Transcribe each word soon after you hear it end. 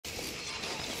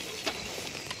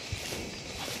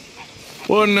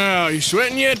What now? You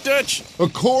sweating yet, Dutch?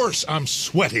 Of course I'm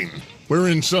sweating. We're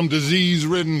in some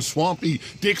disease-ridden, swampy,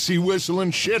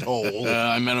 Dixie-whistling shithole.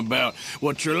 I meant about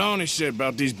what Trelawney said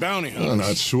about these bounty hunters. Well,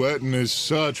 not sweating as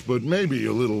such, but maybe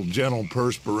a little gentle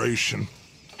perspiration.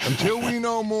 Until we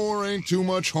know more, ain't too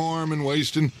much harm in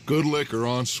wasting good liquor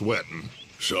on sweating.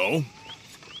 So?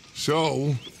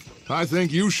 So, I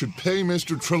think you should pay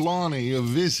Mr. Trelawney a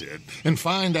visit and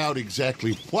find out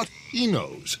exactly what he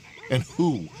knows and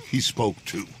who he spoke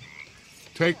to.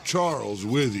 Take Charles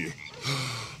with you.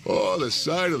 Oh, the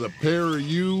sight of the pair of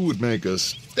you would make a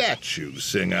statue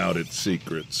sing out its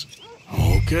secrets.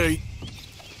 Okay.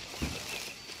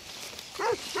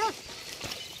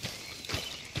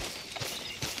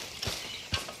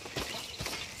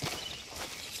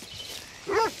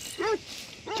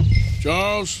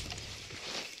 Charles,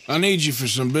 I need you for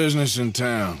some business in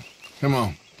town. Come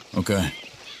on. Okay.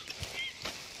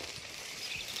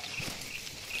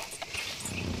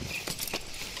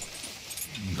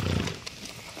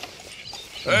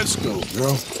 Let's go,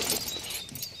 girl.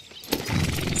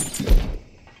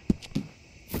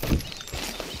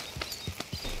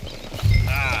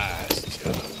 Nice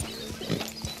job.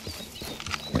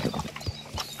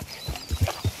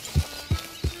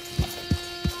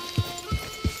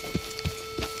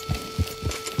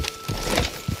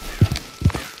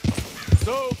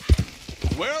 So,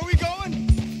 where are we going?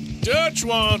 Dutch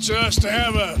wants us to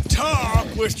have a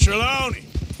talk with Trelawney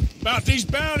about these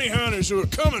bounty hunters who are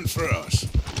coming for us.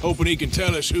 Hoping he can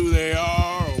tell us who they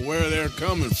are or where they're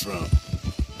coming from.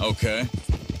 Okay.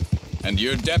 And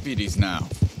you're deputies now?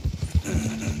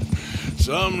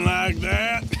 Something like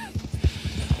that.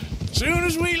 Soon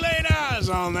as we laid eyes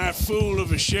on that fool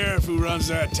of a sheriff who runs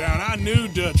that town, I knew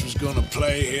Dutch was gonna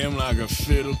play him like a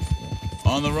fiddle.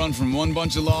 On the run from one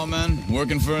bunch of lawmen,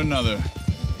 working for another.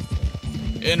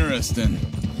 Interesting.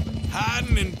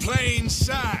 Hiding in plain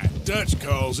sight, Dutch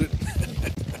calls it.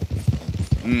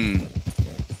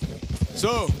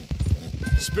 So,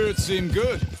 spirits seem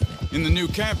good. In the new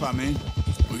camp, I mean.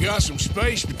 We got some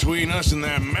space between us and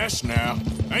that mess now.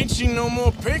 Ain't seen no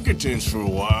more Pinkertons for a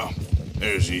while.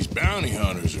 There's these bounty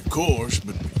hunters, of course,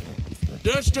 but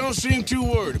Dutch don't seem too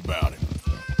worried about it.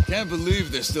 Can't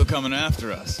believe they're still coming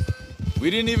after us. We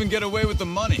didn't even get away with the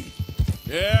money.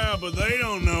 Yeah, but they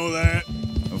don't know that.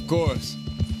 Of course.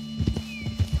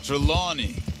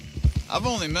 Trelawney. I've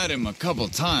only met him a couple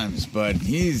times, but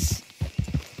he's...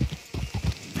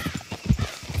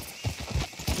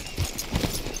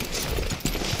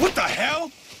 What the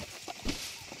hell?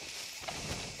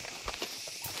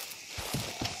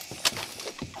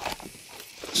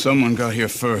 Someone got here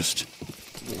first.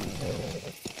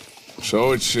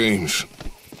 So it seems.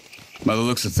 By the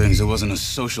looks of things, it wasn't a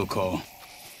social call.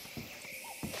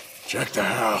 Check the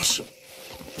house.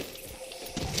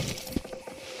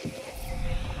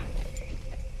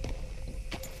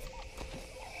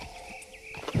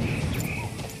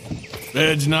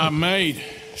 Bed's not made,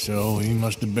 so he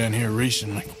must have been here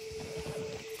recently.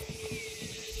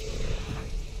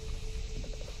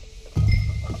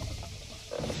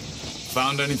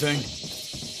 Found anything?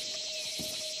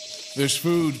 This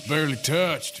food's barely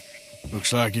touched.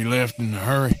 Looks like he left in a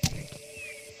hurry.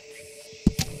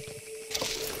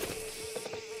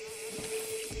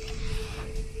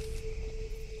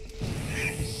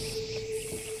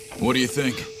 What do you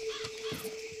think?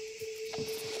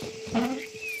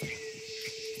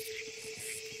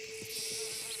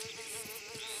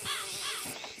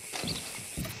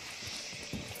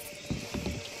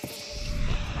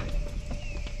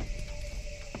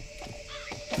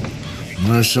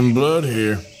 There's some blood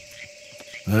here.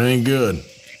 That ain't good.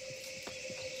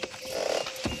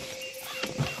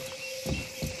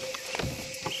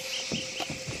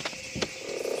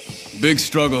 Big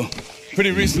struggle.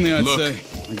 Pretty recently, I'd Look, say.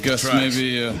 I guess tracks.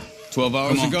 maybe 12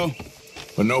 hours ago.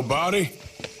 But no body?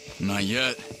 Not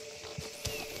yet.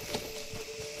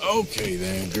 Okay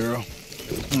then, girl.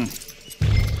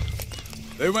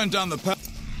 They went down the path.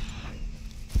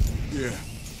 Yeah.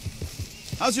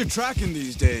 How's your tracking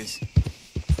these days?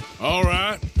 All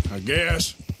right, I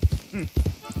guess.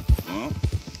 Well,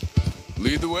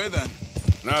 lead the way then.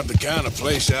 Not the kind of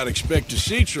place I'd expect to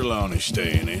see Trelawney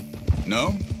staying in.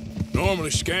 No? Normally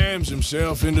scams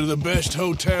himself into the best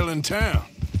hotel in town.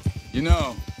 You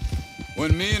know,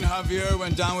 when me and Javier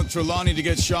went down with Trelawney to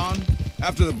get Sean,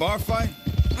 after the bar fight,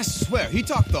 I swear, he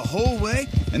talked the whole way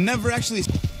and never actually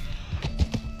said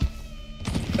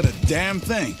a damn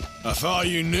thing. I thought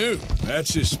you knew.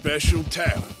 That's his special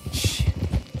talent.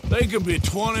 They could be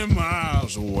 20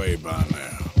 miles away by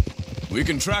now. We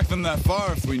can track them that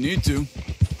far if we need to.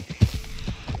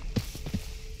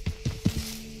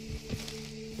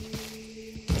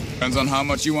 Depends on how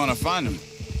much you want to find him.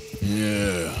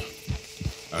 Yeah.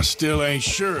 I still ain't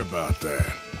sure about that.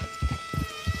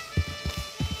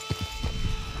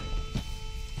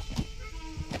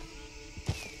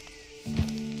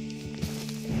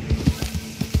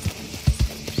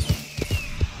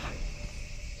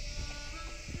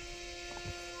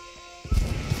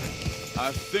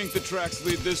 I think the tracks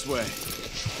lead this way.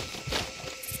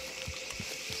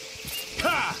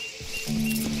 Ha!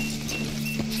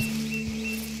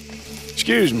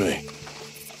 Excuse me.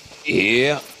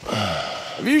 Yeah.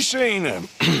 Have you seen him?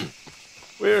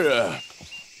 We're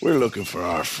looking for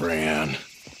our friend.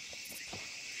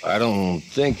 I don't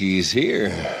think he's here.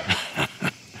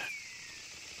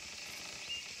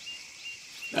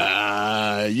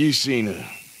 You seen a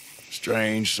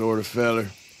strange sort of feller?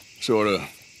 Sort of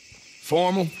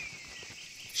formal?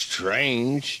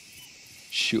 Strange?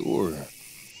 Sure.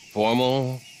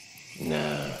 Formal?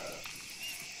 Nah.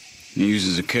 He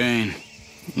uses a cane.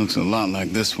 Looks a lot like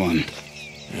this one.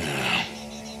 Yeah.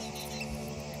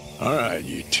 All right,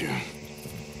 you two.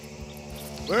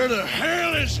 Where the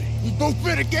hell is he? You both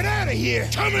better get out of here!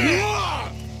 Come here!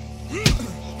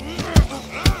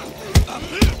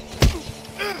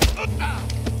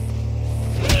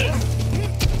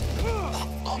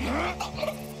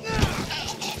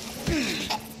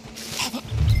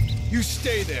 You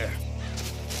stay there.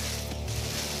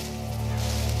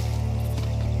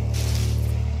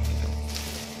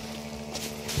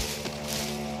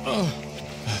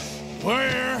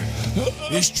 Where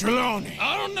is Trelawney?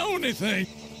 I don't know anything.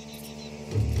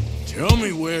 Tell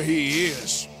me where he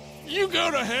is. You go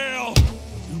to hell.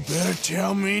 You better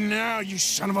tell me now, you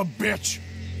son of a bitch.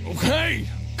 Okay,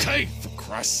 for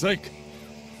Christ's sake.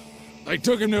 They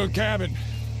took him to a cabin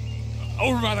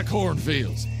over by the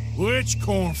cornfields. Which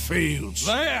cornfields?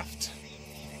 Left.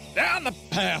 Down the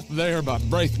path there by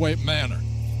Braithwaite Manor.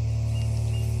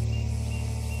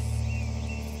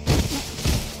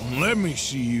 Let me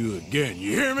see you again,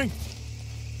 you hear me?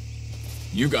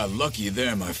 You got lucky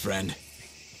there, my friend.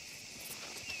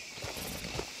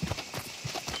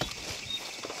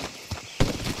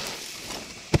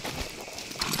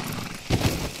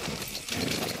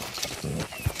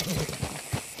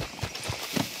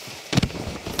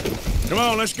 Come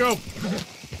on, let's go.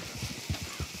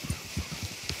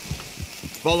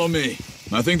 Follow me.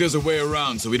 I think there's a way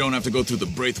around so we don't have to go through the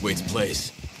Braithwaite's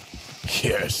place.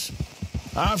 Yes.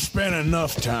 I've spent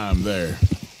enough time there.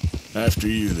 After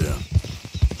you, then.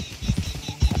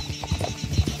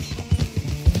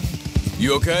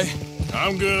 You okay?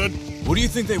 I'm good. What do you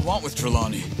think they want with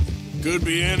Trelawney? Could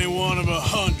be any one of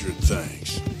 100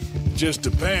 things. Just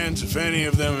depends if any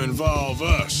of them involve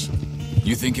us.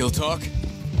 You think he'll talk?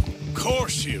 Of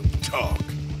course he'll talk.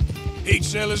 He'd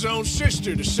sell his own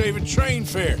sister to save a train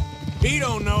fare. He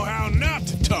don't know how not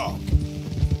to talk.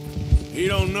 He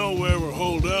don't know where we're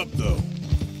holed up, though.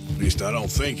 At least I don't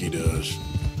think he does.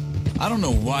 I don't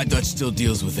know why Dutch still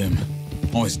deals with him.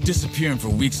 Always disappearing for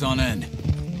weeks on end.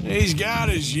 He's got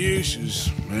his uses,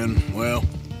 and, well,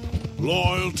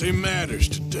 loyalty matters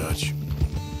to Dutch.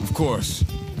 Of course.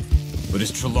 But is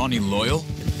Trelawney loyal?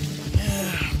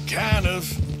 Kind of.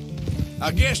 I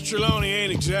guess Trelawney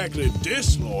ain't exactly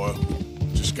disloyal.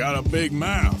 Just got a big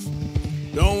mouth.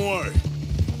 Don't worry.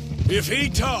 If he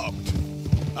talked,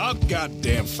 I'll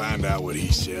goddamn find out what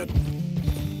he said.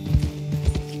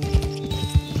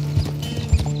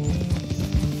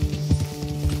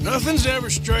 Nothing's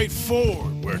ever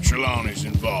straightforward where Trelawney's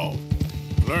involved.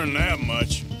 Learned that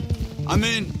much. I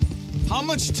mean, how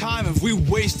much time have we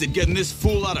wasted getting this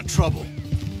fool out of trouble?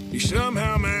 He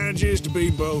somehow manages to be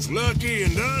both lucky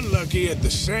and unlucky at the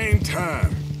same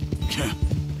time.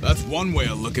 That's one way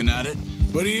of looking at it.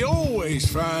 But he always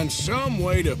finds some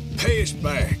way to pay us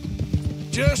back.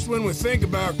 Just when we think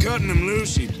about cutting him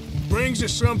loose, he brings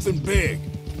us something big.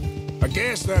 I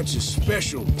guess that's his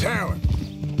special talent,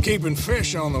 keeping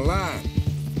fish on the line.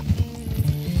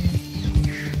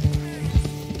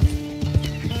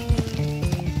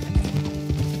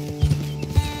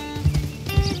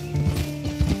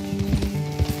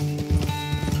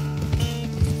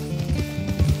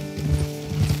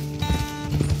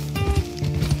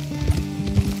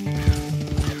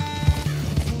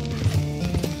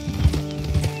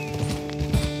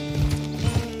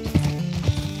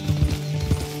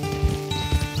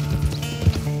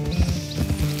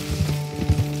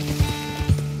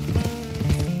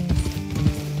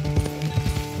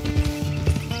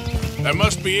 That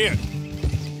must be it.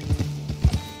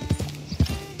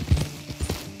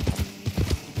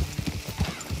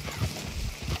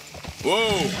 Whoa!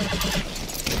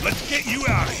 Let's get you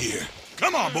out of here.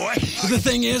 Come on, boy. The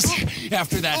thing is,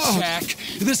 after that shack,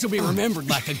 This'll be remembered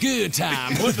like a good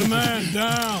time. Put the man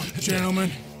down,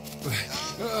 gentlemen.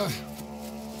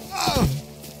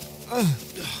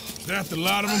 Is that the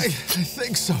lot of them? I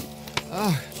think so.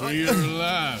 So you're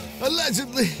alive.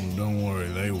 Allegedly. Well, don't worry,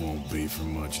 they won't be for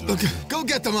much longer. Look, go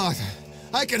get them, Arthur.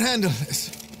 I can handle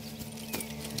this.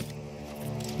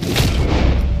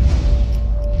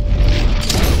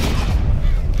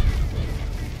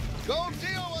 Go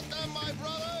deal with them, my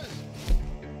brothers!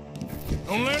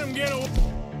 Don't let them get away.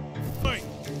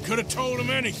 Could have told them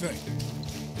anything.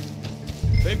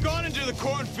 They've gone into the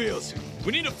cornfields.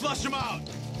 We need to flush them out.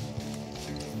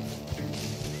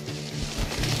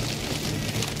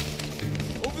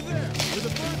 Over there, where the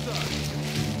birds are.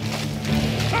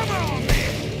 Come on,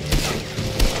 man!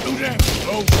 Do that.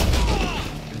 Oh.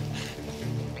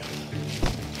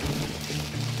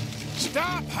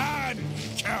 Stop hiding,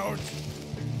 you cowards.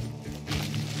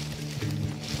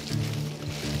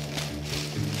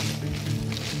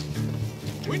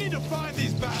 We need to find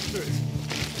these bastards.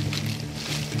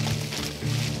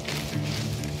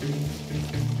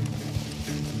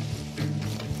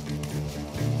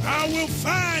 I will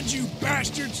find you,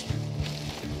 bastards!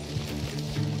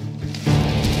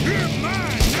 You're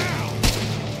mine now!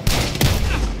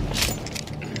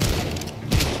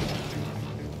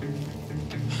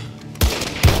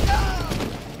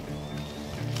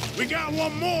 We got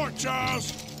one more,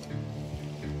 Charles!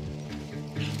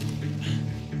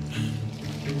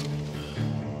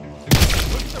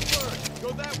 Look at the birds. Go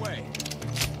that way.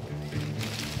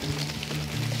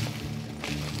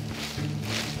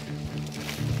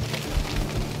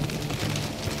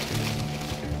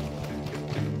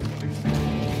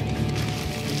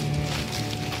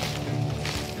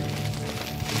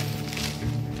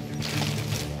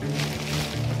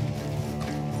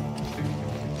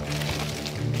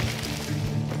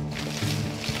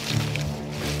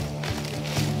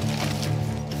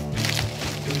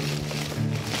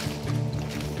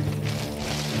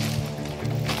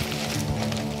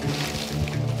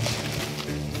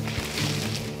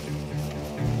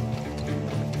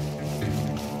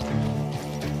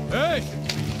 Hey!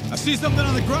 I see something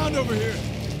on the ground over here.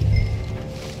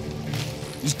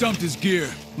 He's dumped his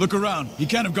gear. Look around. He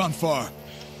can't have gone far.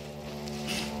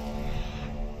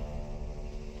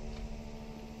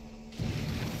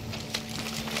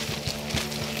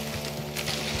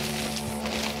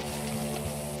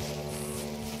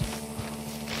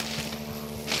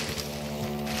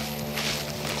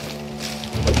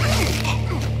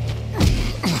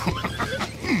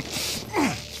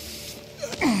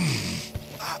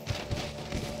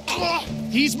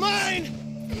 He's mine!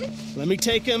 Let me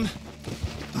take him.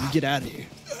 You get out of here.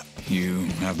 You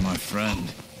have my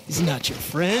friend. He's not your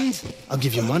friend. I'll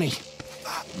give you money.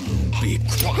 Be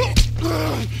quiet.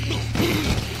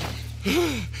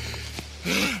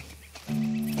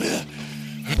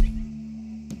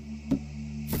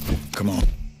 Come on.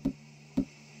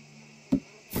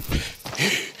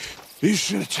 You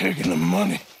should have taken the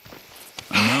money.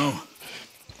 I know.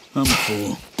 I'm a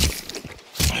fool.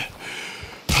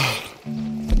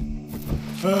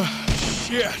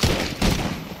 Shit.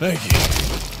 Thank you.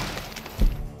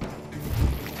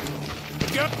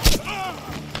 Go.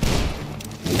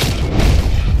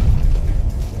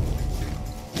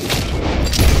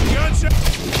 Gunshot.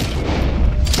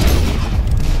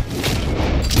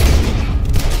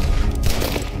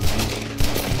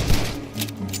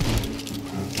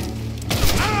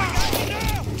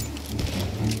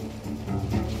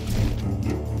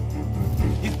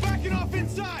 He's backing off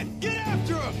inside! Get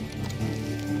after him!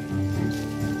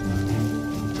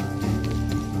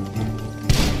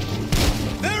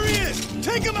 There he is!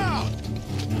 Take him out!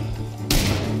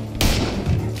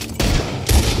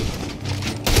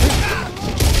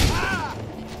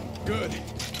 Good.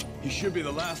 He should be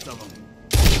the last of them.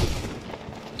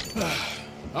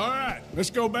 All right, let's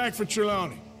go back for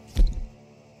Trelawney.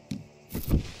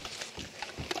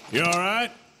 You all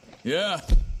right? Yeah.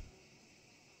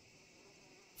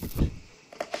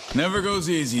 Never goes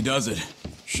easy, does it?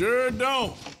 Sure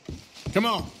don't. Come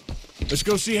on. Let's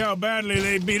go see how badly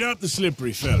they beat up the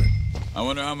slippery fella. I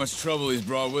wonder how much trouble he's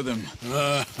brought with him.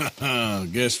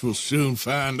 Guess we'll soon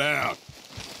find out.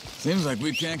 Seems like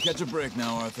we can't catch a break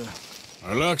now, Arthur.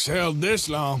 Our luck's held this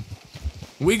long.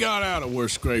 We got out of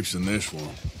worse scrapes than this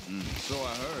one. So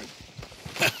I heard.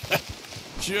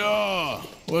 Sure.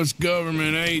 What's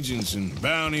government agents and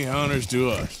bounty hunters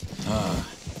to us?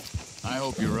 I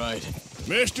hope you're right.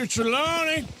 Mr.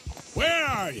 Trelawney, where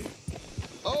are you?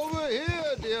 Over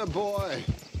here, dear boy.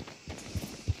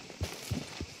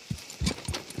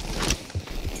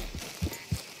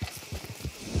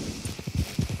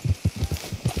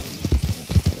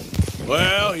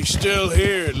 Well, he's still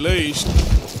here at least.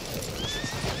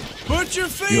 Put your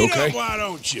feet You okay? up, why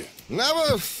don't you?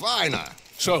 Never finer.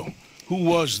 So, who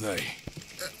was they?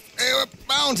 They were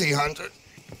bounty hunter.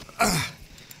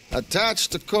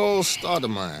 Attached to Cole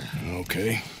Stoudemire.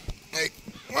 Okay. They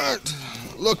weren't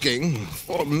looking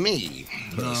for me,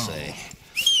 per se.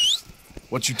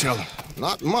 What you tell him?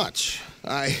 Not much.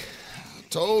 I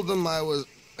told them I was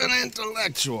an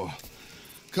intellectual.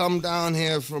 Come down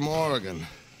here from Oregon,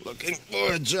 looking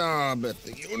for a job at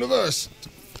the university.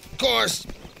 Of course,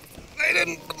 they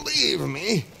didn't believe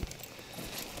me.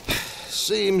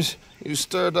 Seems you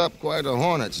stirred up quite a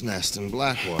hornet's nest in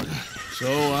Blackwater. So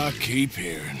I keep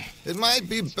hearing. It might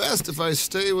be best if I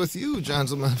stay with you,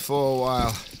 gentlemen, for a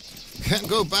while. Can't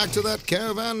go back to that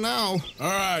caravan now. All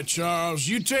right, Charles.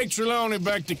 You take Trelawney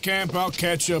back to camp. I'll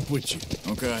catch up with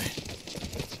you. Okay.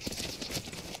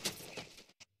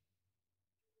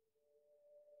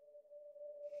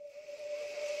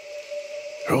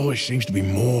 There always seems to be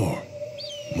more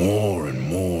and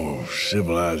more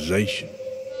civilization.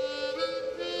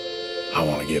 I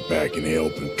want to get back in the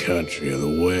open country of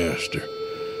the West, or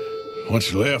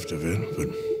what's left of it, but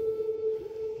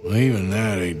well, even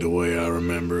that ain't the way I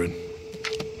remember it.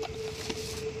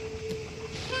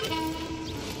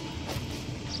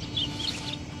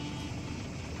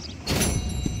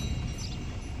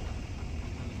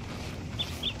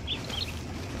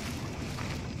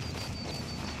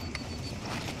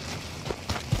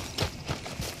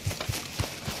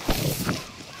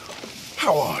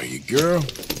 How are you, girl?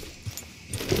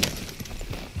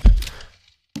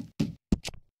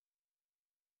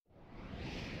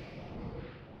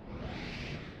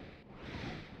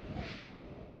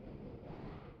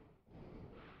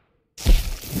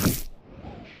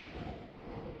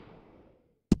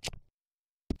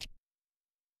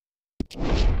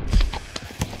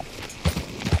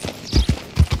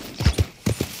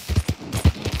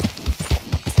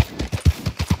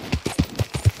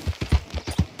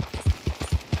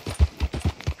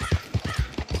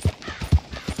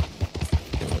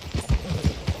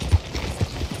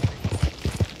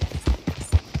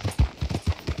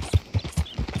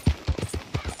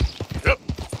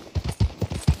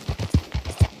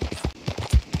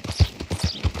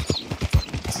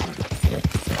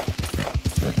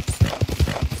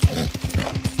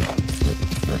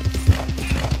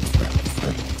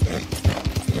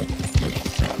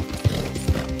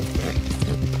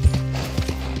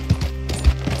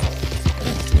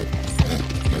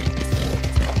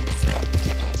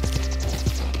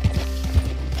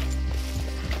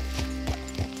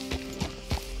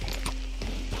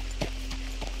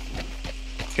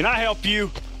 Can I help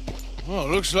you? Well,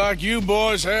 looks like you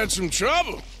boys had some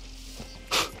trouble.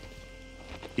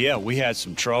 Yeah, we had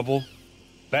some trouble.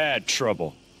 Bad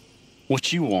trouble.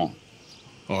 What you want?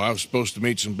 Oh, I was supposed to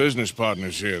meet some business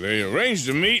partners here. They arranged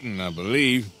a meeting, I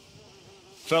believe.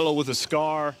 Fellow with a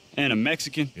scar and a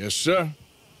Mexican? Yes, sir.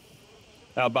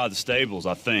 Out by the stables,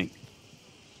 I think.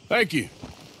 Thank you.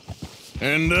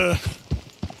 And,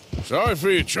 sorry for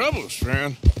your troubles,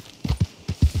 friend.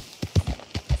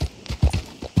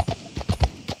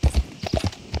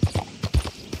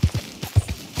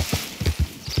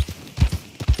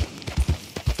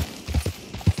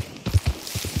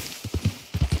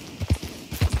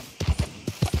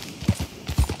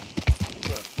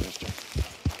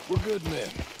 Good men,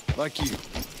 like you.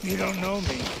 You don't know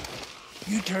me.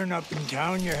 You turn up in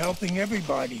town, you're helping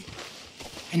everybody.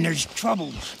 And there's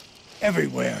troubles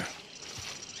everywhere.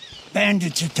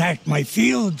 Bandits attacked my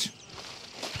fields.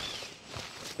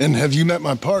 And have you met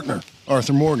my partner,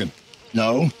 Arthur Morgan?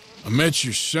 No? I met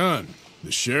your son,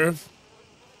 the sheriff.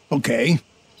 Okay.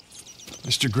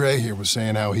 Mr. Gray here was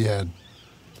saying how he had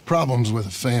problems with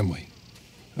a family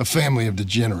of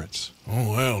degenerates.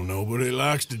 Oh, well, nobody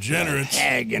likes degenerates. That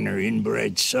hag and her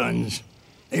inbred sons.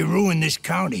 They ruined this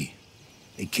county.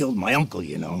 They killed my uncle,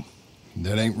 you know.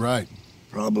 That ain't right.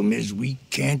 Problem is, we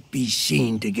can't be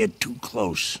seen to get too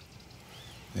close.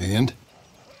 And?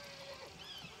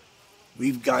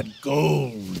 We've got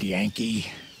gold, Yankee.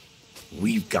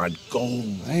 We've got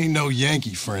gold. I ain't no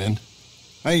Yankee, friend.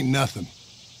 I ain't nothing.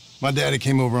 My daddy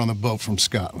came over on the boat from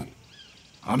Scotland.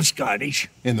 I'm Scottish.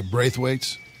 In the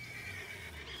Braithwaites?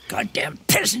 Goddamn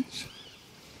peasants.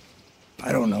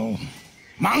 I don't know.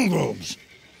 Mongrels.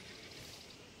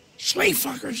 Slave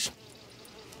fuckers.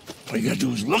 All you gotta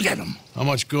do is look at them. How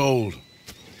much gold?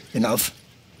 Enough.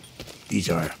 These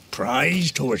are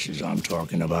prized horses I'm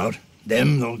talking about.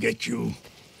 Them, they'll get you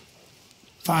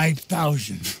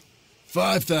 5,000.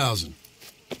 5,000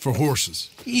 for horses.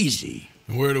 Easy.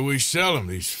 And where do we sell them,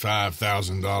 these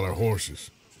 $5,000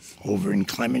 horses? Over in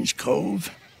Clemens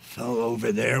Cove, Fellow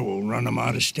over there will run them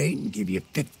out of state and give you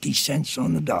 50 cents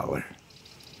on the dollar.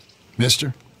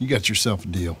 Mister, you got yourself a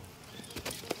deal.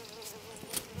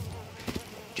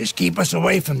 Just keep us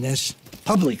away from this.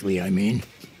 Publicly, I mean.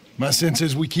 My sense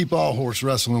is we keep all horse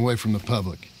wrestling away from the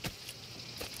public.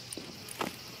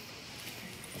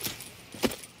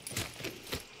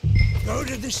 Go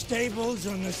to the stables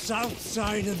on the south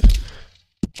side of the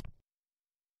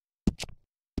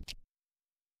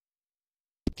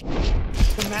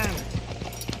manor.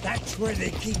 That's where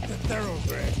they keep the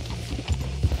thoroughbred.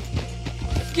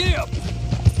 Skip!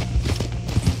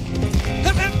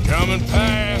 Coming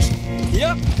past.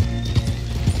 Yep.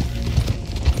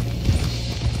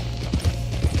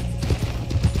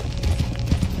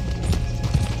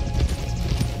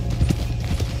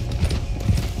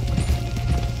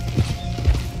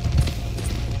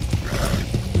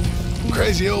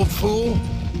 Crazy old fool.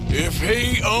 If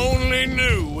he only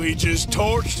knew we just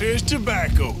torched his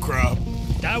tobacco crop.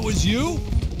 That was you?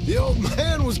 The old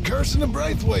man was cursing the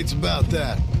Braithwaites about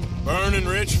that. Burning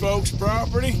rich folks'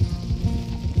 property?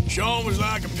 Sean was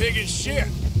like a pig in shit.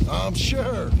 I'm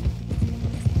sure.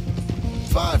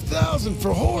 5,000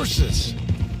 for horses.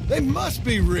 They must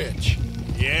be rich.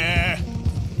 Yeah,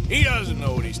 he doesn't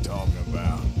know what he's talking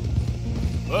about.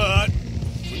 But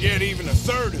if we get even a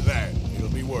third of that, it'll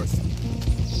be worth it.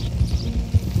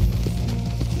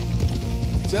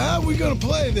 So how are we gonna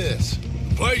play this?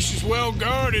 The place is well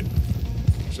guarded,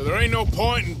 so there ain't no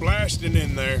point in blasting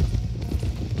in there.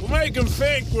 We'll make them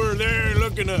think we're there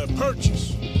looking to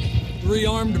purchase. 3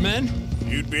 armed men?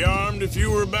 You'd be armed if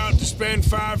you were about to spend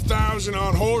 5,000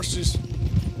 on horses.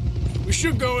 We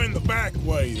should go in the back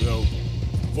way, though.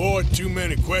 Avoid too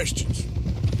many questions.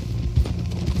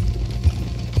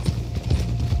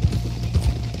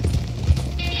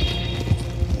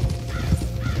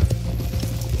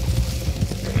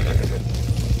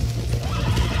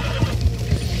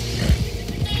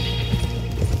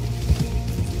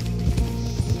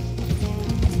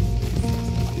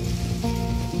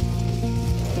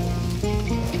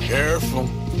 Careful.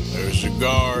 There's a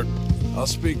guard. I'll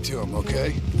speak to him,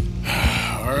 okay?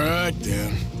 All right,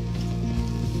 then.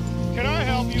 Can I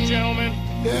help you, gentlemen?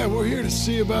 Yeah, we're here to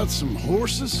see about some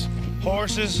horses.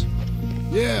 Horses?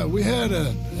 Yeah, we had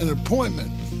an appointment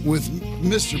with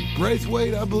Mr.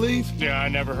 Braithwaite, I believe. Yeah, I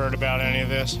never heard about any of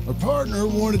this. Our partner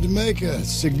wanted to make a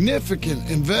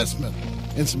significant investment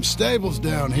in some stables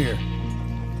down here.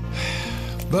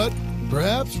 But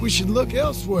perhaps we should look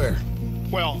elsewhere.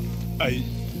 Well,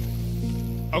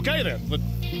 okay then.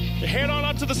 Head on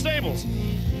up to the stables.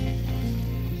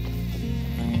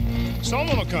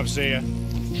 Someone will come see you.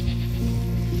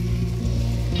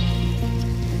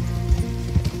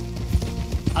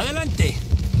 Adelante.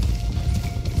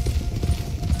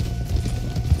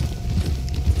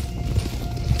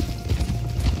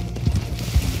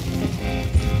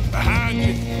 Behind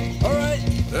you. All right.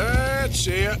 That's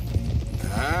it.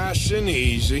 Nice and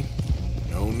easy.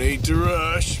 No need to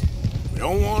rush. We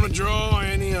don't want to draw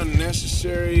any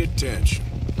unnecessary attention.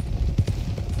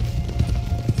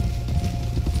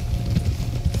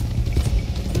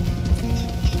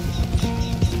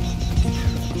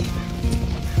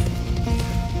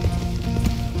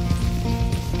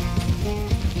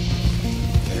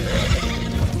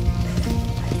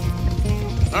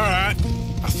 All right.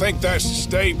 I think that's the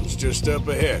stables just up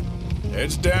ahead.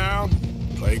 Heads down,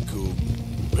 play cool.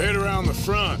 We'll head around the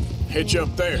front, hitch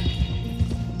up there.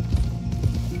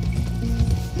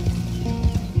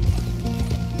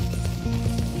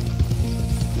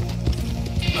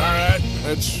 All right,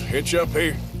 let's hitch up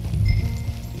here.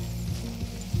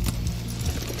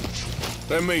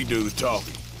 Let me do the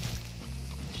talking.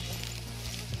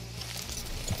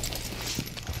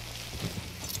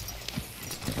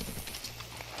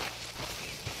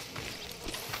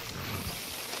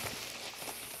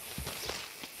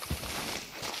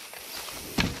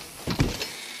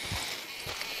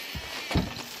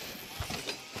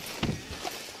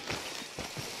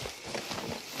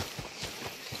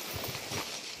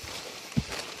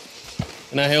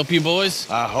 Can I help you, boys?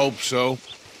 I hope so.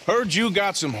 Heard you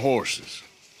got some horses.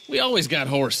 We always got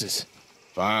horses.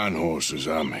 Fine horses,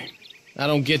 I mean. I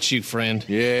don't get you, friend.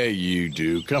 Yeah, you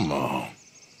do. Come on.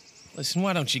 Listen,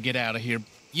 why don't you get out of here?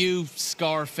 You,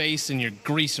 Scarface, and your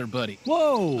greaser buddy.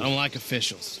 Whoa! I don't like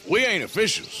officials. We ain't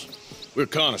officials. We're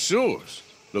connoisseurs,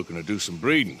 looking to do some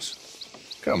breedings.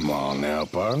 Come on now,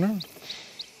 partner.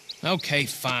 Okay,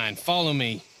 fine. Follow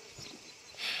me.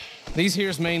 These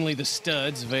here's mainly the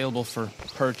studs available for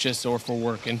purchase or for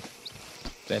working.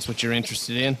 If that's what you're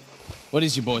interested in. What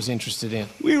is you boys interested in?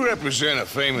 We represent a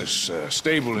famous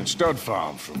stable and stud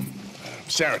farm from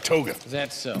Saratoga. Is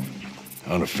that so?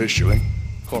 Unofficially.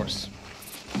 course.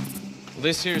 Well,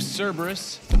 this here's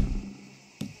Cerberus.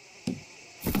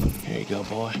 Here you go,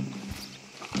 boy.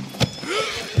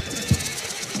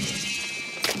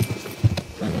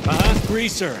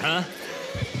 Greaser, huh?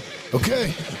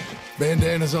 Okay,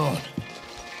 bandana's on.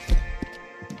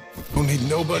 Don't need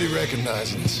nobody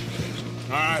recognizing us.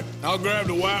 All right, I'll grab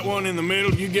the white one in the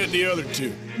middle. You get the other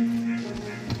two.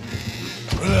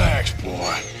 Relax,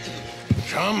 boy.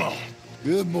 Come on.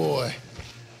 Good boy.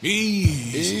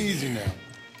 Easy. Easy now.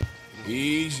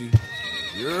 Easy.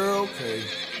 You're okay.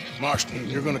 Marston,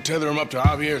 you're gonna tether him up to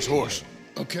Javier's horse.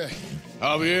 Okay.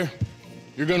 Javier,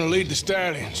 you're gonna lead the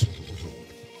stallions.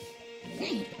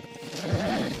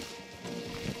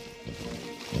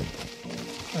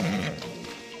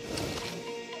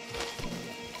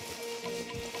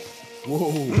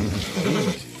 Whoa.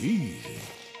 Easy.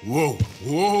 Whoa.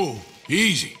 Whoa.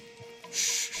 Easy.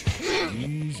 Shh.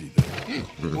 Easy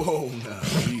there. Whoa, now.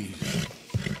 Easy.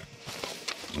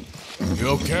 You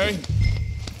okay?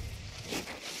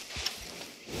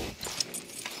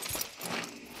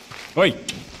 Wait.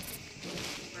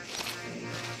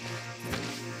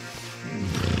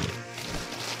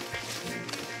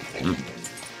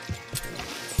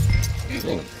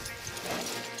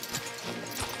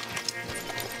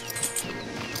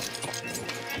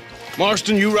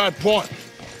 Marston, you ride point.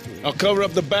 I'll cover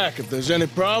up the back. If there's any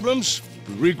problems,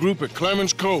 we regroup at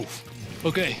Clemens Cove.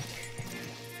 Okay.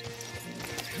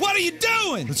 What are you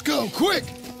doing? Let's go, quick!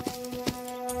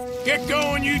 Get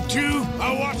going, you two.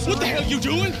 I'll watch. What the hell you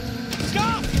doing?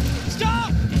 Stop!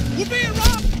 Stop! We're being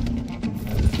robbed!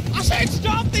 I said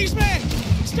stop these men!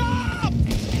 Stop! Son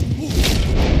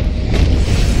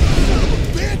of a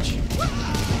bitch!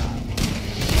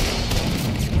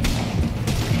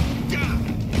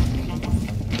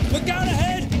 Look out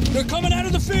ahead! They're coming out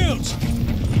of the fields!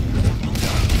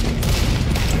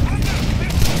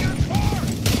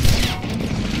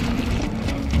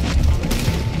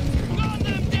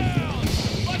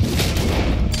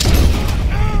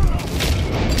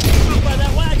 By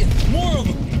that wagon! More of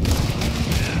them!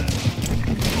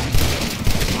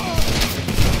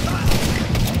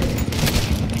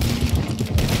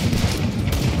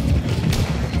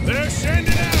 They're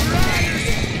sending out riders!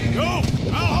 Go!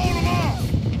 I'll hold them off!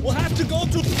 We'll have to go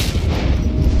to...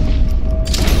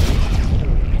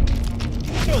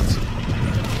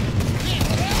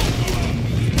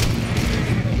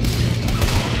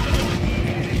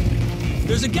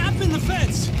 There's a gap in the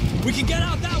fence. We can get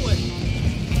out that way.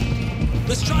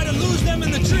 Let's try to lose them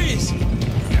in the trees.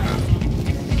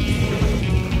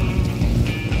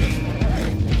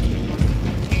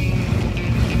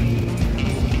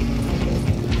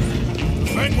 I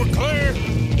think we're clear.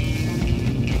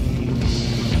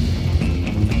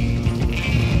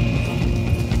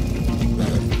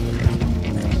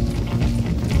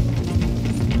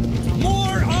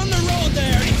 More on the road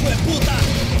there, hijo de puta!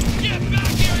 Get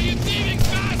back here, you thieving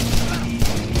bastard!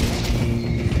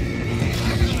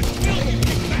 I'm gonna kill you,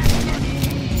 you bastard!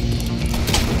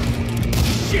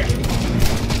 Shit!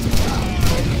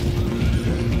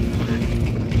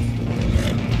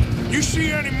 You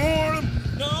see any more of them?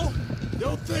 No?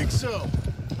 Don't think so.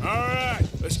 All right,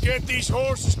 let's get these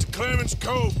horses to Clemens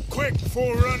Cove quick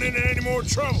before we run into any more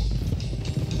trouble.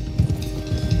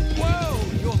 Whoa!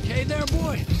 You okay there,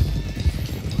 boy?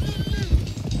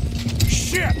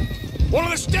 Shit! One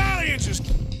of the stallions is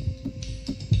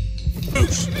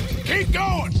loose. Keep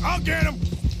going. I'll get him.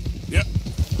 Yep.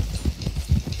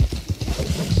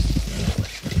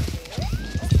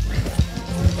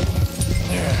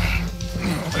 Yeah.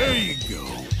 There you go.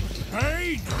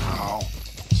 Hey now.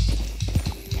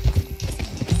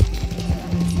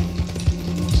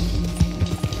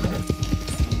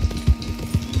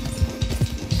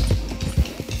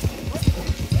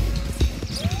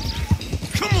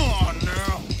 Come on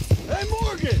now. Hey,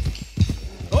 Morgan!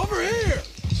 Over here!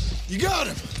 You got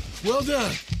him. Well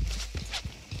done.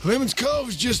 Clemens Cove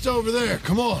is just over there.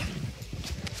 Come on.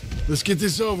 Let's get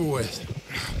this over with.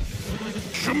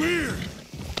 Come here.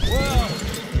 Well,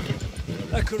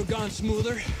 that could have gone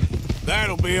smoother.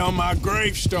 That'll be on my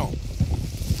gravestone.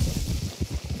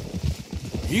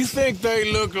 You think they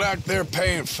look like they're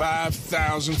paying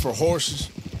 $5,000 for horses?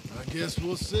 I guess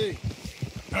we'll see.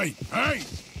 Hey, hey!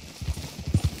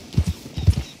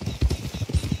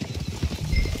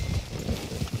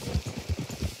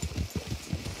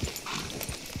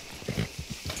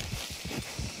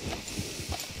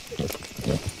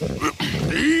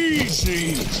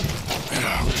 Easy!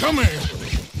 Now, come here.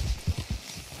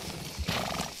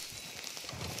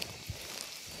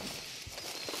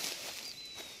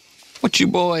 What you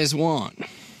boys want?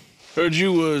 Heard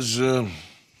you was,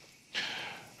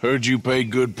 Heard you pay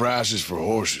good prices for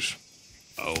horses.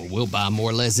 Oh, we'll buy more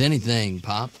or less anything,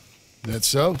 Pop. That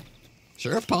so?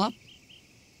 Sure, Pop.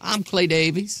 I'm Clay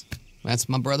Davies. That's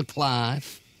my brother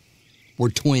Clive. We're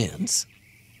twins.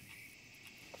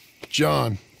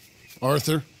 John,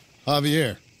 Arthur,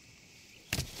 Javier.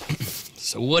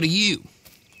 So what are you?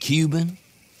 Cuban?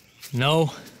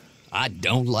 No. I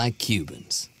don't like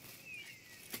Cubans.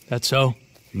 That so?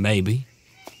 Maybe.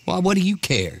 Why, what do you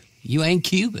care? You ain't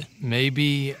Cuban.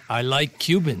 Maybe I like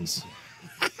Cubans.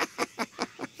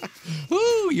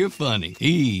 Ooh, you're funny.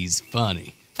 He's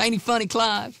funny. Ain't he funny,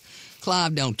 Clive?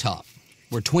 Clive don't talk.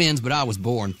 We're twins, but I was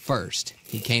born first.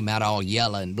 He came out all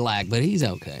yellow and black, but he's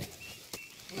okay.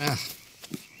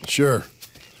 Sure.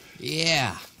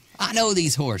 Yeah, I know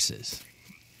these horses.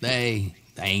 They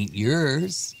ain't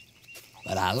yours,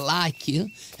 but I like you,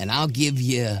 and I can give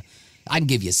you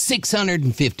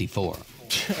 $650 for them.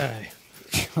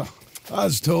 I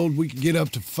was told we could get up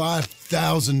to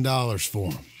 $5,000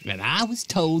 for them. And I was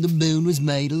told the moon was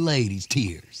made of ladies'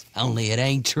 tears. Only it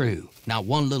ain't true. Not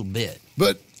one little bit.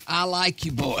 But I like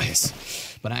you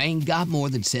boys, but I ain't got more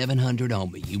than $700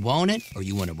 on me. You want it, or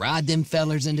you want to ride them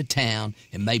fellers into town,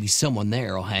 and maybe someone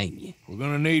there'll hang you? We're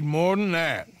gonna need more than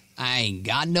that. I ain't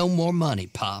got no more money,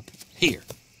 Pop. Here,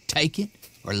 take it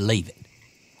or leave it.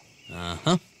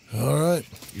 Uh-huh. All right.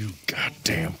 You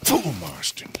goddamn fool,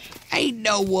 Marston. Ain't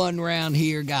no one round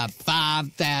here got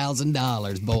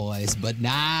 $5,000, boys, but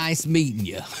nice meeting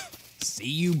you. See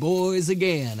you boys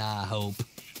again, I hope.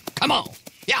 Come on.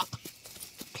 Yeah.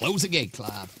 Close the gate,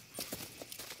 Clive.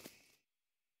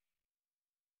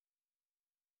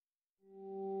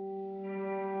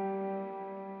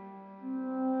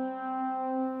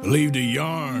 Believed a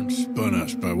yarn spun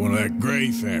us by one of that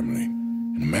Gray family,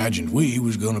 and imagined we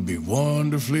was gonna be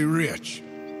wonderfully rich.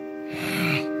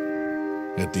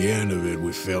 At the end of it,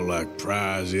 we felt like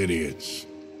prize idiots.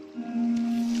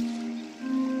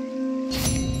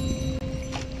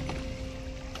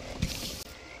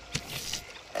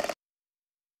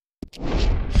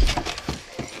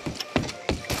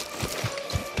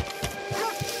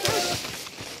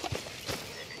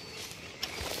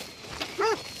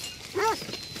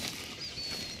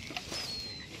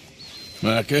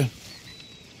 Micah?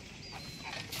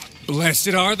 Blessed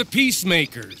are the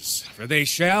peacemakers, for they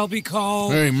shall be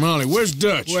called... Hey, Molly, where's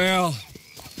Dutch? Well,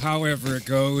 however it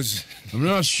goes. I'm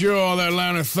not sure all that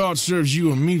line of thought serves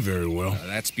you and me very well.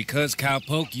 That's because,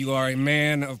 Cowpoke, you are a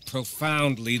man of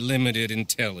profoundly limited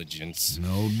intelligence.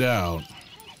 No doubt.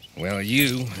 Well,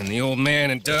 you and the old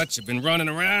man and Dutch have been running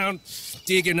around,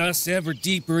 digging us ever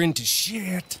deeper into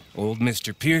shit. Old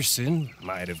Mr. Pearson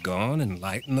might have gone and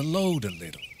lightened the load a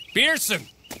little. Pearson!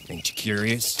 Ain't you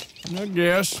curious? I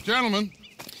guess. Gentlemen.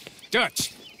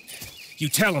 Dutch, you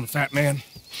tell him, fat man.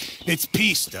 It's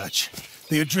peace, Dutch.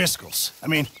 The O'Driscolls.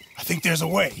 I think there's a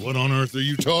way. What on earth are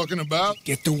you talking about?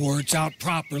 Get the words out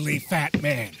properly, fat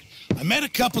man. I met a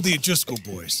couple of the O'Driscoll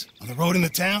boys on the road into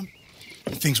town,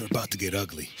 and things were about to get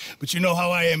ugly. But you know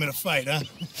how I am in a fight, huh?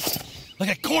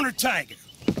 Like a cornered tiger.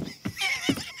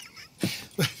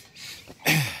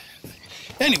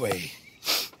 Anyway,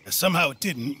 somehow it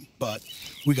didn't, but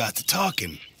we got to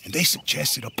talking, and they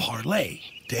suggested a parlay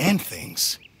to end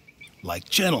things. Like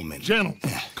gentlemen. Gentlemen.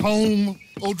 Combe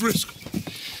O'Driscoll.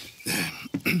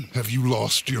 Have you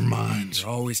lost your minds? You're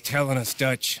always telling us,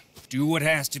 Dutch, do what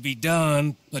has to be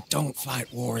done, but don't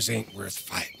fight wars ain't worth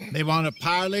fighting. They want a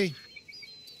parley?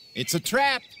 It's a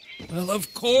trap. Well,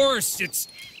 of course, it's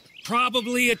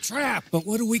probably a trap, but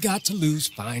what do we got to lose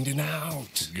finding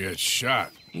out? Get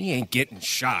shot. We ain't getting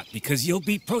shot because you'll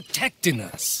be protecting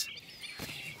us.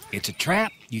 It's a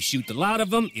trap, you shoot the lot of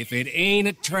them. If it ain't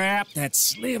a trap, that's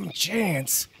slim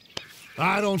chance.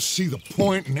 I don't see the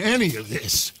point in any of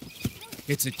this.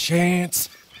 It's a chance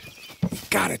you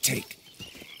gotta take.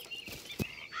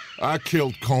 I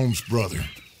killed Combs' brother.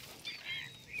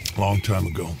 A long time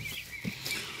ago.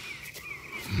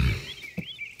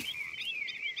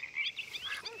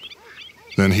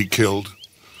 Then he killed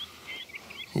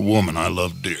a woman I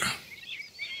loved dear.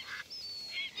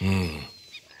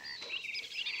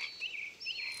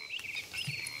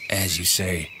 As you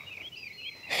say,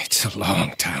 it's a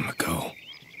long time ago,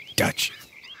 Dutch.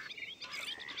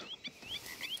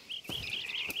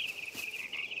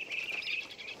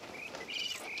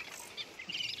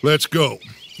 Let's go.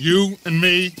 You and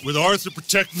me, with Arthur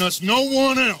protecting us, no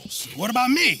one else. What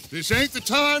about me? This ain't the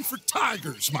time for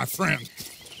tigers, my friend.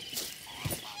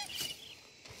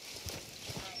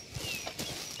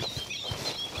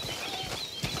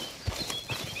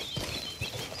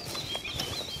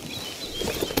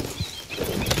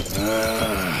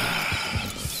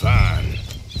 Fine.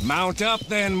 Mount up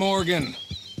then, Morgan.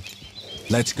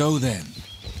 Let's go then.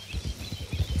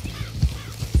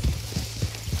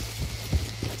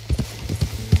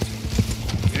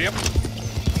 Yep.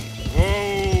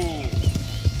 Whoa!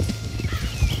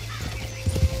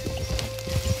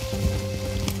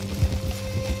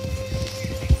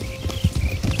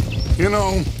 You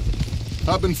know,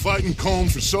 I've been fighting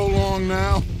Colm for so long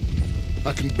now,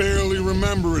 I can barely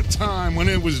remember a time when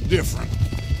it was different.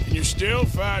 And you're still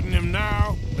fighting him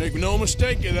now. Make no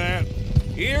mistake of that.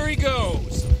 Here he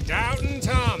goes, Doubting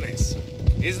Thomas.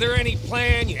 Is there any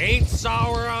plan you ain't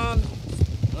sour on?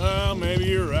 Well, maybe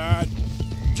you're right.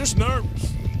 Just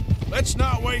nervous. Let's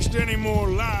not waste any more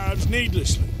lives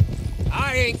needlessly.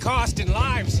 I ain't costing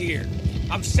lives here.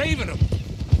 I'm saving them.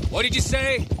 What did you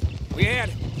say? We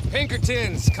had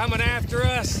Pinkertons coming after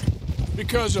us?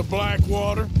 Because of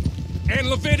Blackwater? And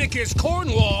Leviticus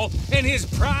Cornwall and his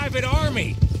private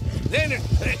army. Then,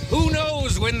 who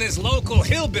knows when this local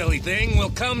hillbilly thing will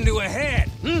come to a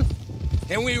head,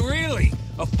 Can we really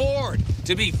afford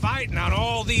to be fighting on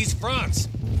all these fronts?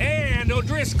 And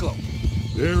O'Driscoll.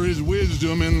 There is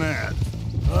wisdom in that.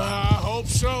 I hope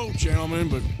so, gentlemen,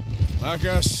 but like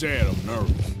I said, I'm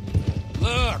nervous.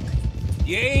 Look,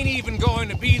 you ain't even going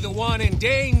to be the one in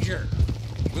danger.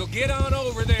 We'll get on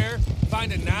over there,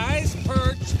 find a nice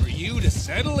perch for you to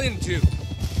settle into.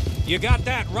 You got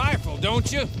that rifle, don't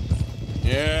you?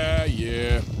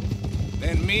 Yeah.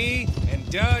 Then me and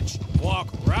Dutch walk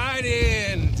right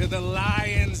in to the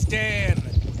lion's den.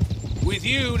 With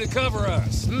you to cover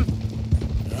us,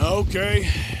 Okay.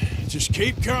 Just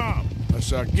keep calm,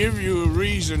 unless I give you a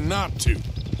reason not to.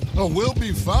 Oh, we'll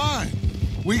be fine.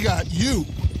 We got you.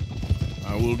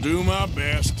 I will do my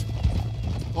best.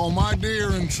 Oh, my dear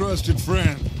and trusted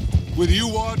friend, with you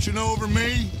watching over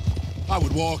me, I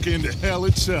would walk into hell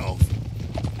itself.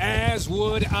 As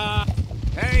would I.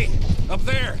 Hey, up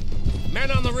there,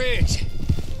 men on the ridge.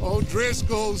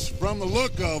 O'Driscoll's, from the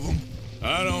look of them.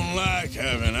 I don't like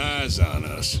having eyes on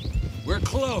us. We're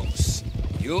close.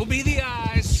 You'll be the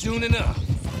eyes soon enough.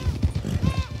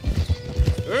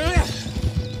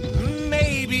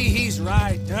 Maybe he's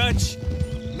right, Dutch.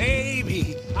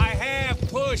 Maybe I have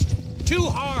pushed too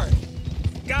hard.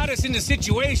 Got us into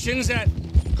situations that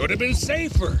could have been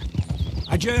safer.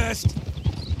 I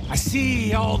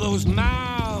see all those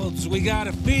mouths we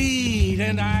gotta feed,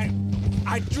 and I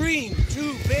dream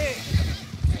too big.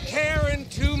 Caring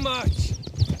too much.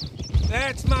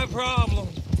 That's my problem.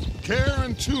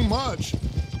 Caring too much?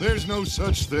 There's no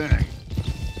such thing.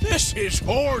 This is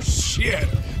horse shit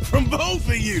from both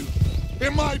of you.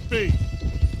 It might be.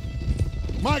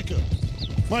 Micah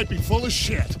might be full of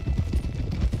shit.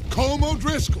 Colm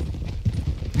O'Driscoll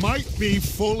might be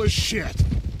full of shit.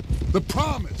 The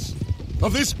promise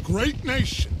of this great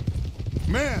nation.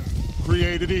 Men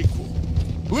created equal.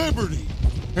 Liberty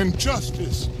and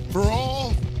justice for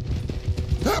all.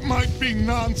 That might be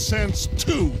nonsense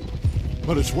too,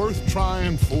 but it's worth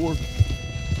trying for.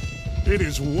 It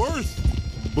is worth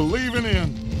believing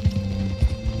in.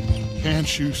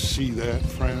 Can't you see that,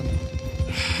 friend?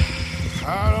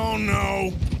 I don't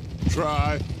know.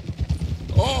 Try.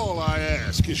 All I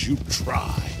ask is you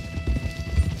try.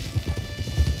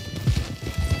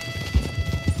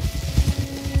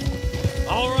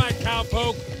 All right,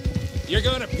 cowpoke. You're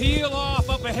gonna peel off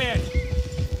up ahead.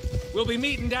 We'll be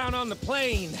meeting down on the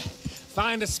plain.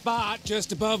 Find a spot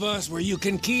just above us where you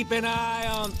can keep an eye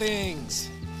on things.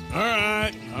 All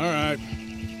right.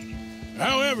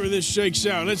 However this shakes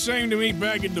out, let's aim to meet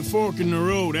back at the fork in the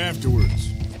road afterwards.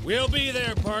 We'll be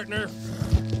there, partner.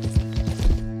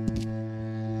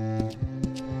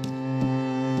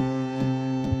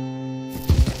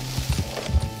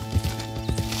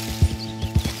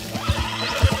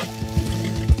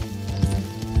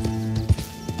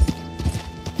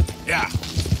 Yeah.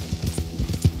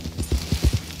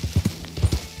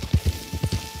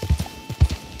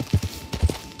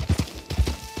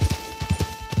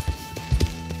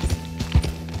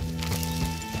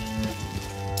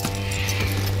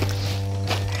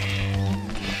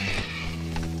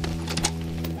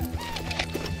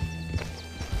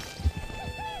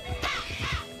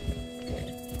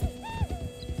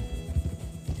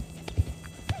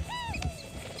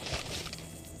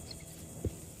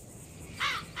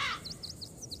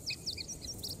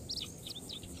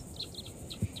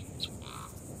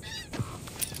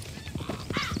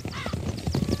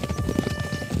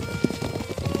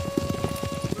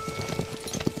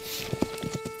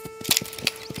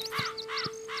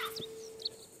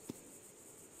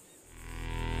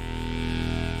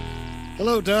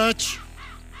 Hello, Dutch.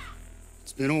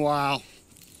 It's been a while.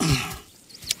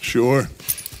 Sure.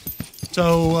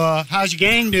 So, how's your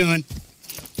gang doing?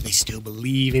 They still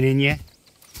believing in you?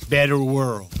 better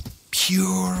world.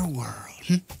 Pure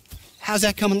world. How's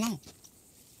that coming along?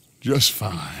 Just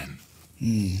fine.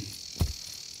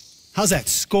 How's that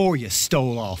score you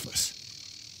stole off us?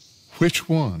 Which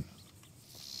one?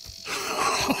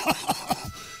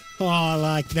 Oh, I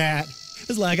like that.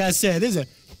 It's like I said, this is a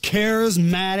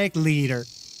charismatic leader.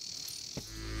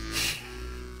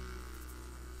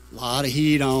 Lot of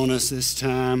heat on us this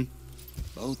time.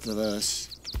 Both of us.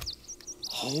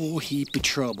 Whole heap of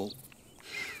trouble.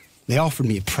 They offered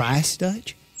me a price,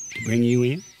 Dutch, to bring you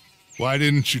in. Why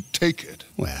didn't you take it?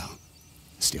 Well,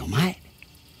 still might.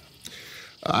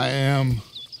 I am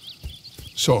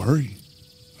sorry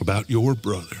about your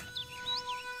brother.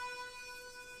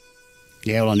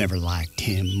 Yeah, well, I never liked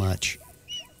him much.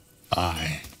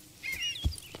 I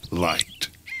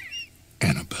liked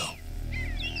Annabelle.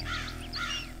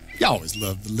 You always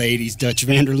loved the ladies, Dutch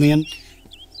Van der Linde.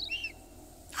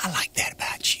 I like that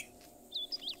about you.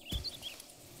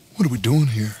 What are we doing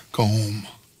here? Go home.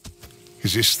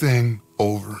 Is this thing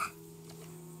over?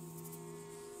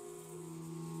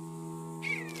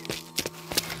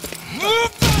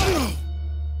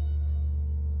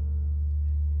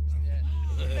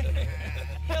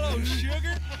 Hello,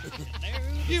 sugar.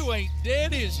 You ain't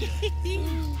dead, is you?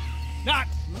 Not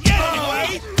yet,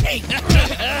 anyway.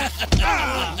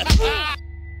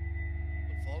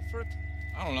 Fall for it?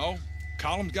 I don't know.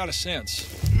 Column's got a sense.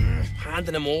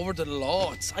 Handing him over to the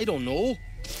lords. I don't know.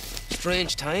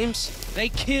 Strange times. They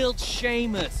killed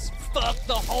Seamus. Fuck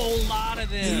the whole lot of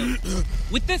them.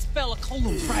 With this fella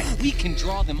Colin Pratt, we can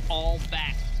draw them all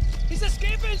back. He's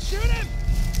escaping! Shoot him!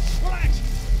 Relax.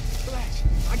 Relax.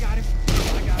 I got him.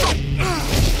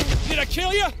 Did I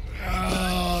kill you?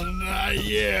 Oh, not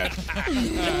yet.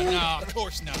 No, of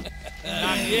course not.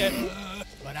 Not yet.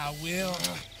 But I will.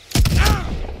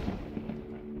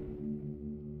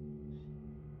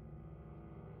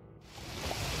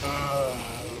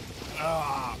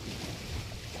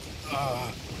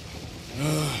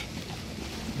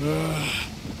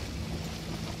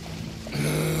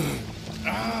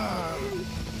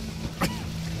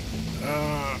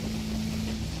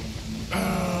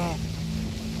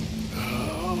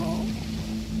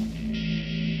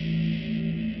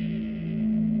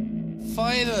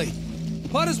 Finally!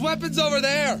 Put his weapons over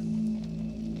there!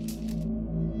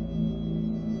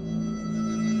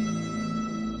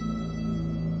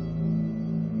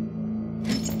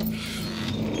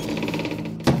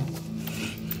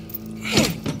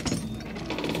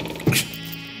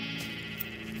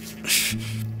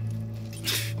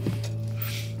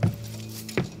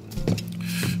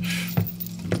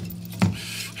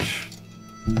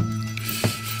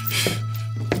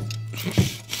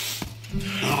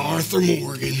 Arthur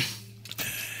Morgan.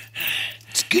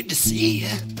 It's good to see you.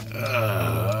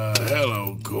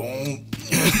 Hello, Colm.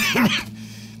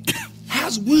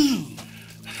 How's wound?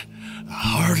 I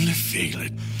hardly feel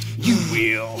it. You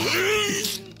will.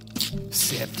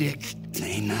 Septic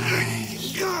ain't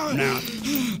nice. Now,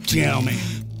 tell me,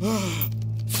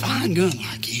 fine gun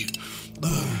like you,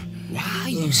 why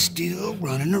you still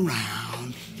running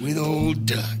around with old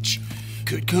Dutch?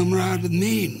 Could come ride with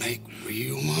me and make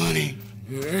real money.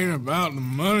 It ain't about the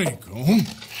money, Colm.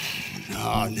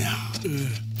 No.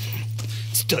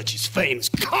 It's Dutch's famous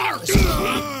cars.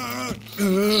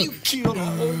 You killed a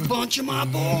whole bunch of my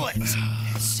boys.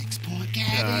 That 6-point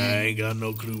cabin. I ain't got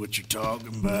no clue what you're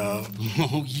talking about.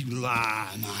 Oh, you lie,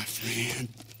 my friend.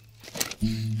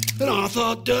 But I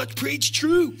thought Dutch preached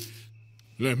truth.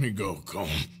 Let me go,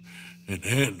 Colm, and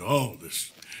end all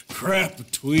this crap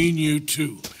between you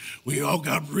two. We all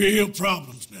got real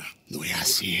problems now. The way I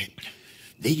see it,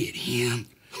 they get him.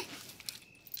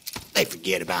 They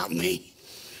forget about me.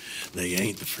 They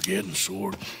ain't the forgetting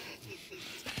sort.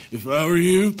 If I were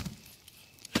you,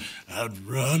 I'd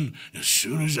run as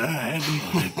soon as I had the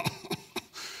money.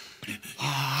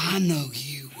 I know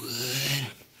you would.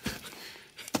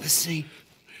 Let's see,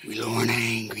 we lure an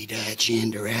angry Dutch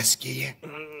in to rescue you.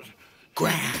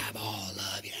 Grab all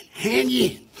of you and hand you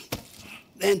in.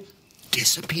 Then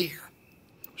disappear.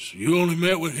 So you only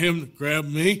met with him to grab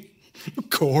me? Of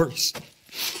course.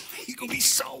 He's gonna be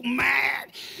so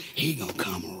mad. He gonna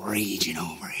come raging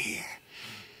over here.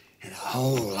 And a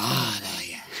whole lot of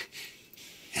you.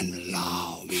 And the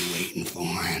law will be waiting for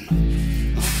him.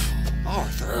 Oh,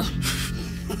 Arthur.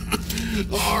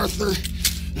 Arthur,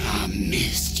 I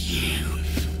missed you.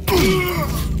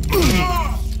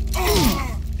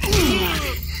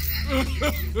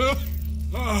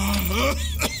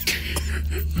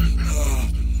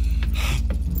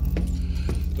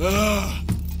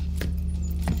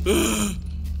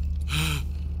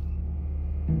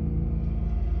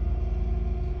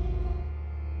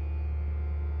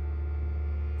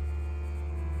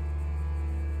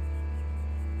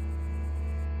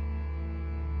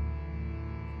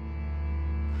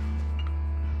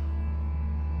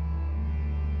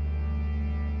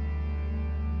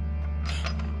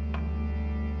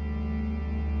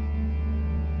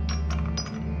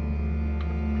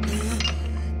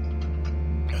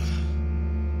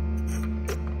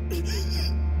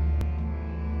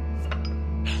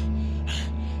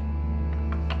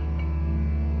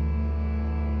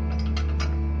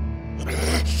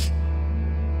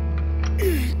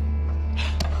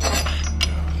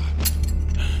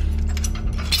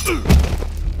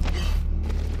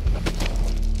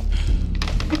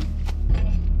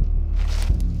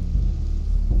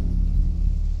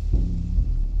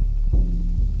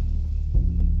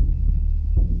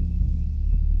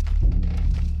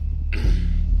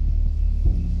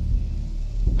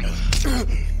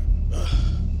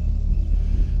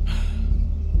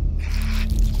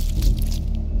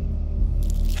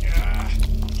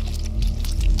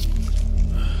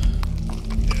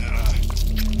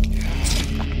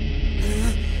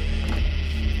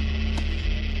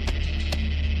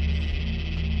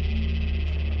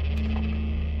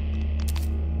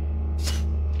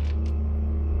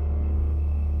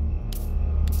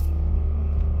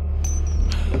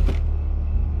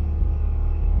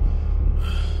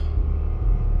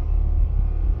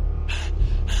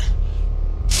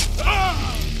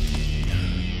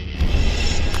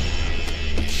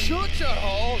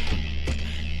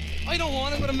 don't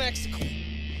want to go to Mexico.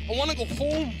 I want to go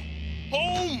home.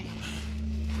 Home!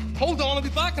 Hold on, I'll be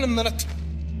back in a minute.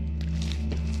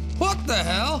 What the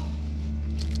hell?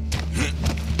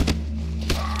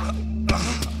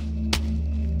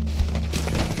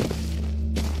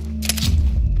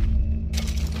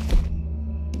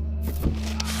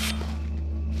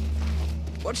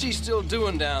 What's he still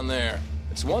doing down there?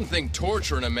 It's one thing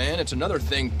torturing a man, it's another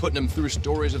thing putting him through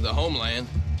stories of the homeland.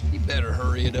 You better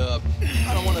hurry it up.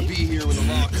 I don't want to be here when the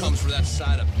law comes for that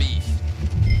side of beef.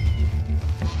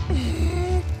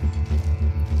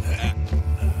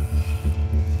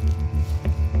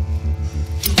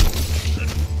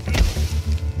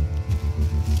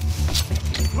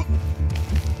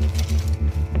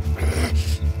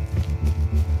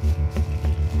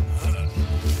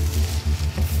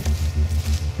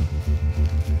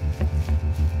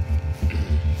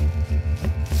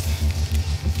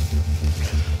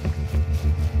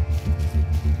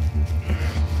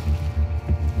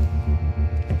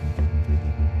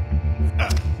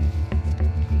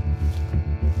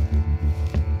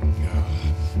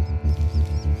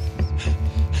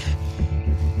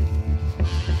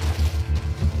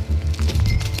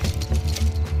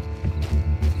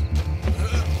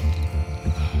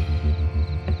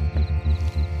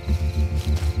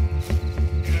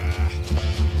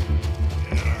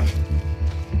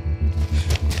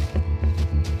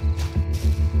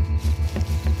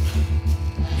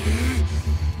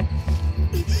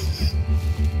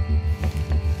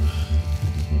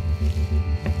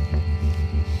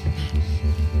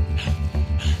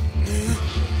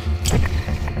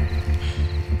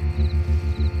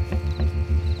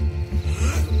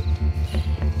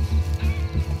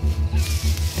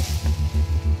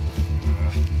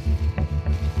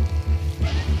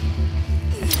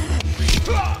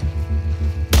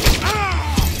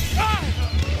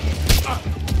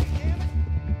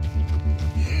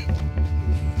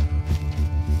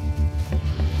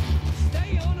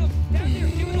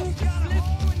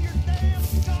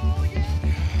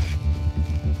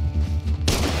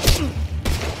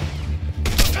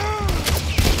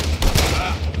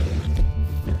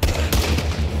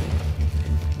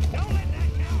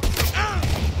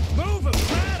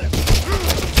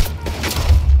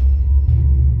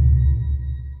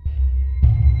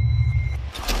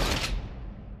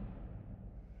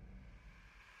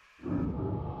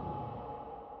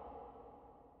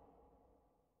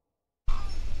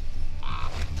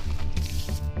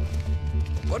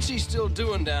 What's he still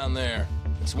doing down there?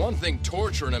 It's one thing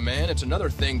torturing a man, it's another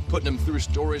thing putting him through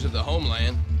stories of the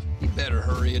homeland. You better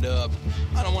hurry it up.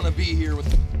 I don't want to be here when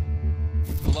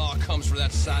the law comes for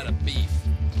that side of beef.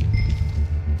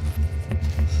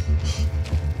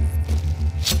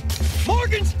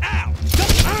 Morgan's out!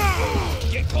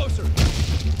 Get closer!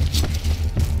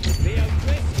 The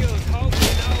O'Driscolls hope you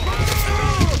know how to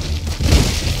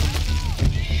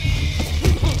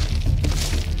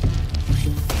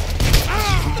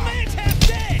The man's half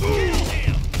dead! Kill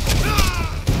him!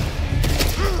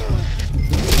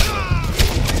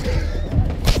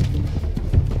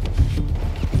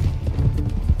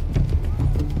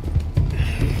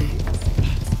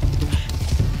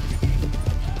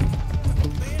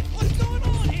 What's going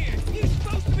on here? You're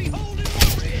supposed to be holding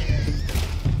Maurice!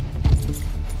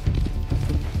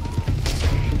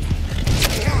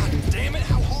 God damn it,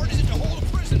 how hard is it to hold a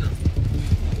prisoner?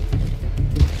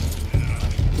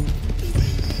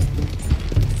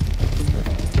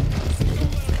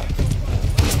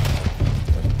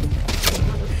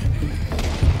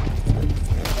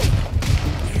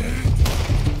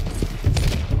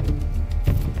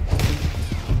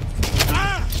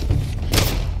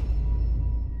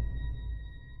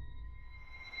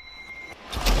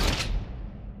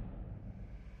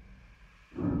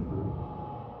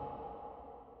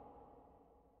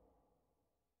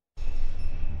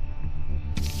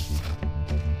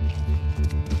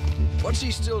 What's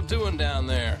he still doing down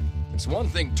there? It's one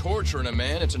thing torturing a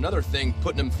man, it's another thing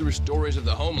putting him through stories of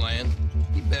the homeland.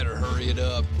 You better hurry it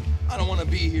up. I don't want to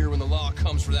be here when the law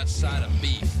comes for that side of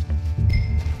beef.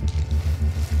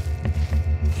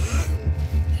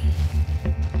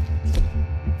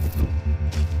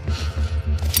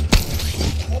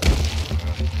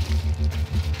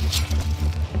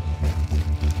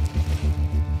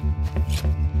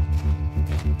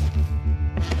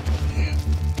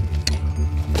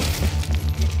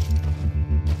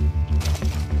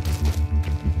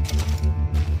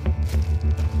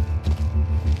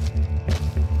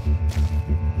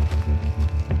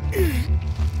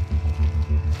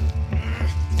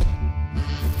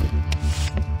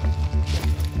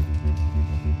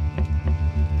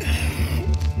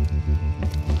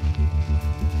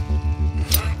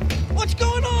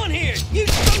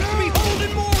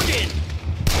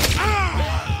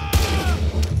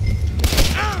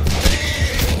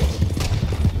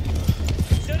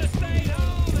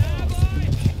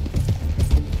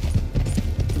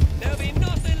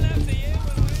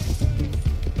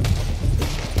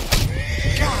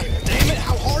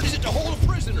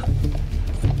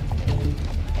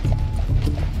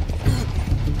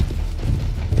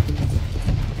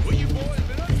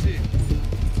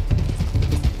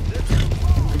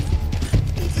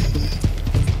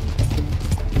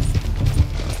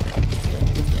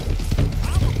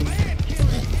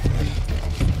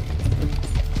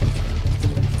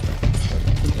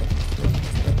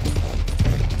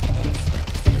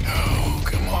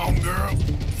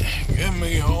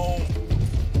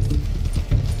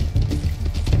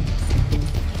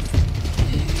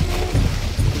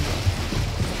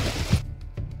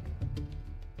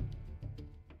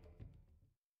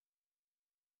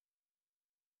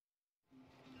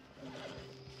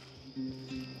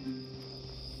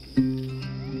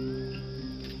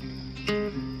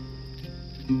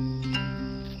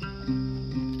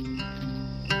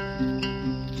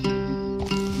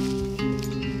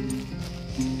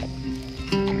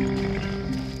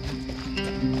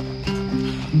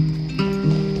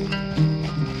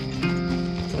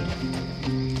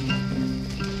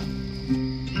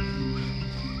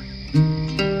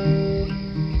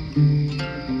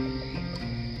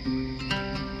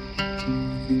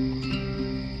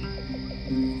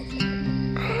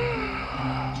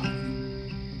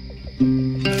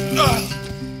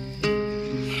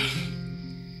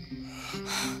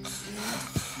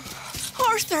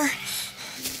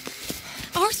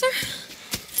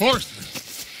 Arthur? Arthur.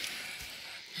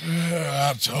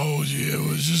 I told you it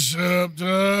was a setup,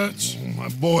 Dutch. Oh, my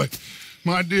boy.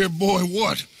 My dear boy,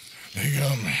 what? They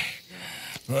got me.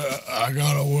 But I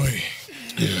got away.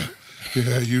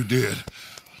 Yeah, you did.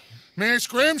 Miss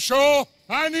Grimshaw,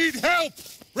 I need help.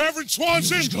 Reverend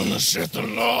Swanson. He's gonna set the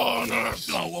law on us.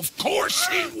 Oh, of course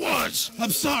he was.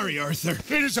 I'm sorry, Arthur.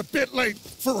 It is a bit late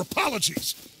for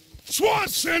apologies.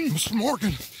 Swanson!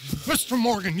 Mr.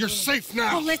 Morgan, you're safe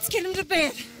now. Oh, let's get him to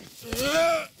bed.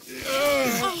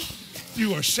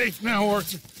 You are safe now,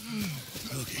 Arthur.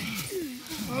 Okay.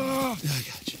 I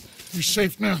got you. You're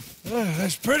safe now.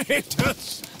 That's pretty,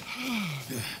 Dutch.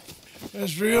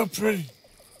 That's real pretty.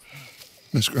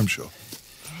 Miss Grimshaw,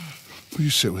 will you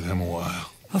sit with him a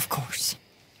while? Of course.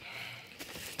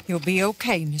 You'll be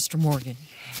okay, Mr. Morgan.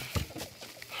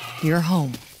 You're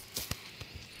home.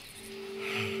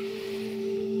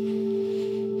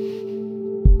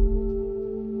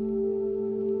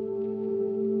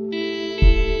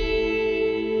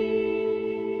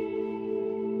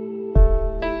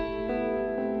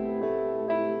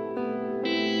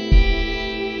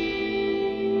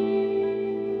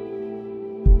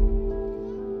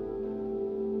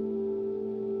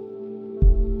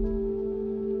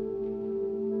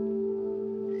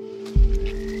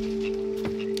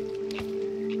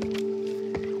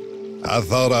 I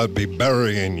thought I'd be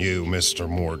burying you, Mr.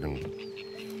 Morgan.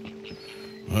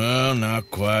 Well,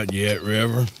 not quite yet,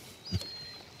 Reverend.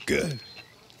 Good.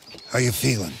 How you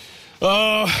feeling?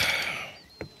 About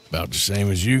the same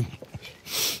as you.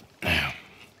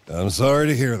 I'm sorry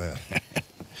to hear that.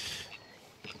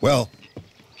 Well,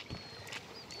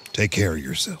 take care of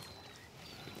yourself.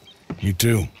 You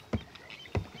too.